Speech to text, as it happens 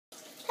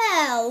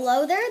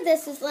Hello there,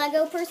 this is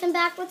Lego Person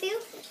back with you,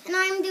 and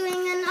I'm doing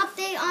an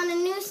update on a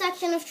new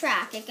section of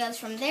track. It goes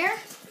from there,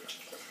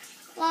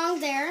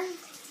 along there,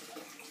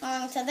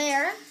 along to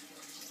there,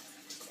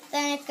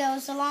 then it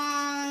goes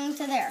along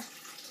to there.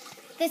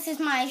 This is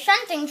my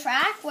shunting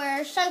track,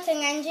 where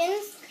shunting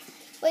engines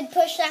would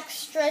push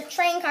extra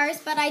train cars,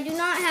 but I do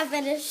not have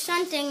a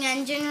shunting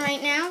engine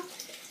right now,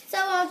 so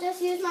I'll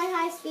just use my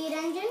high-speed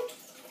engine,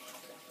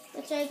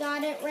 which I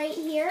got it right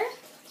here.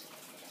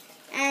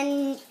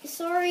 And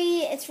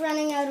sorry, it's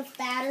running out of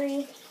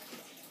battery.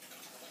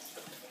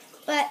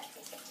 But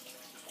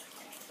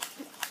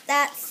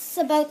that's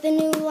about the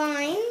new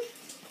line.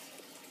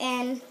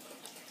 And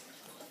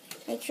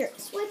make sure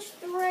it's switched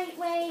the right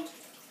way.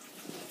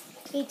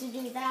 Need to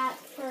do that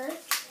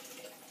first.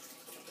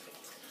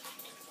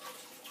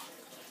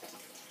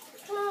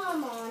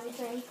 Come on,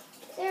 train.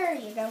 There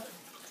you go.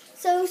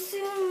 So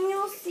soon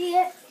you'll see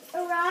it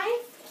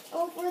arrive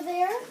over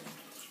there.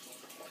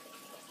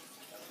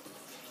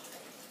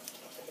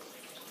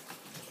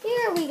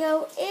 Here we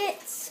go.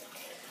 It's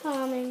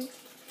coming.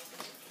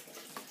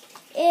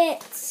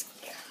 It's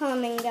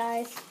coming,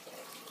 guys.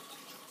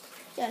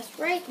 Just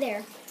right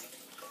there.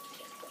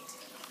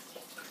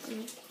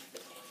 And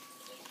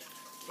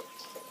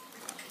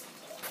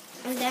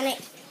then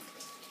it...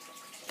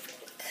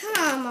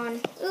 Come on.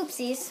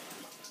 Oopsies.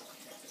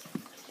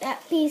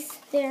 That piece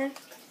there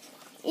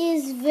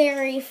is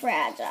very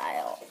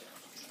fragile.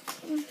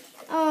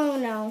 Oh,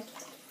 no.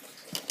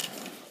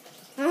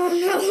 Oh,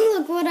 no.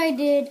 Look what I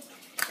did.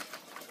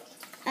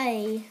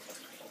 Okay,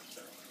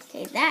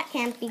 that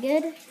can't be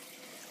good.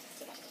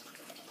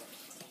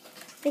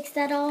 Fix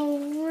that all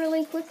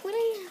really quickly.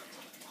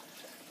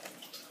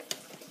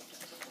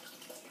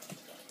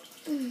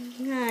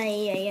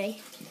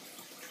 Ay.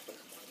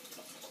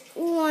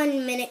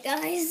 1 minute,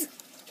 guys.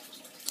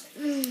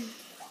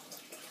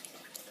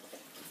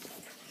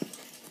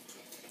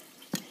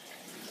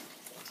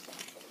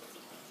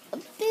 A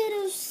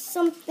bit of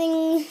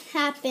something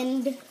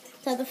happened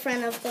to the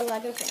front of the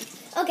Lego train.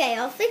 Okay,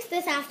 I'll fix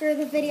this after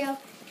the video.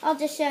 I'll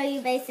just show you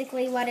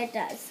basically what it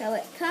does. So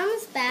it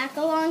comes back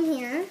along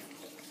here,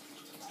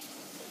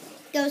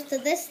 goes to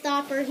this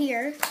stopper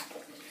here,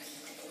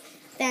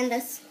 then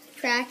this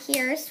track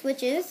here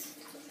switches,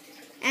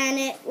 and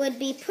it would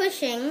be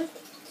pushing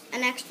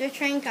an extra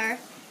train car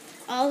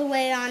all the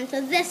way onto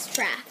this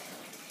track.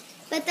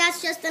 But that's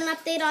just an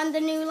update on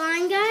the new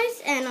line,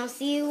 guys, and I'll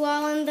see you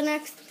all in the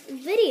next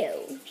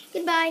video.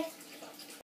 Goodbye.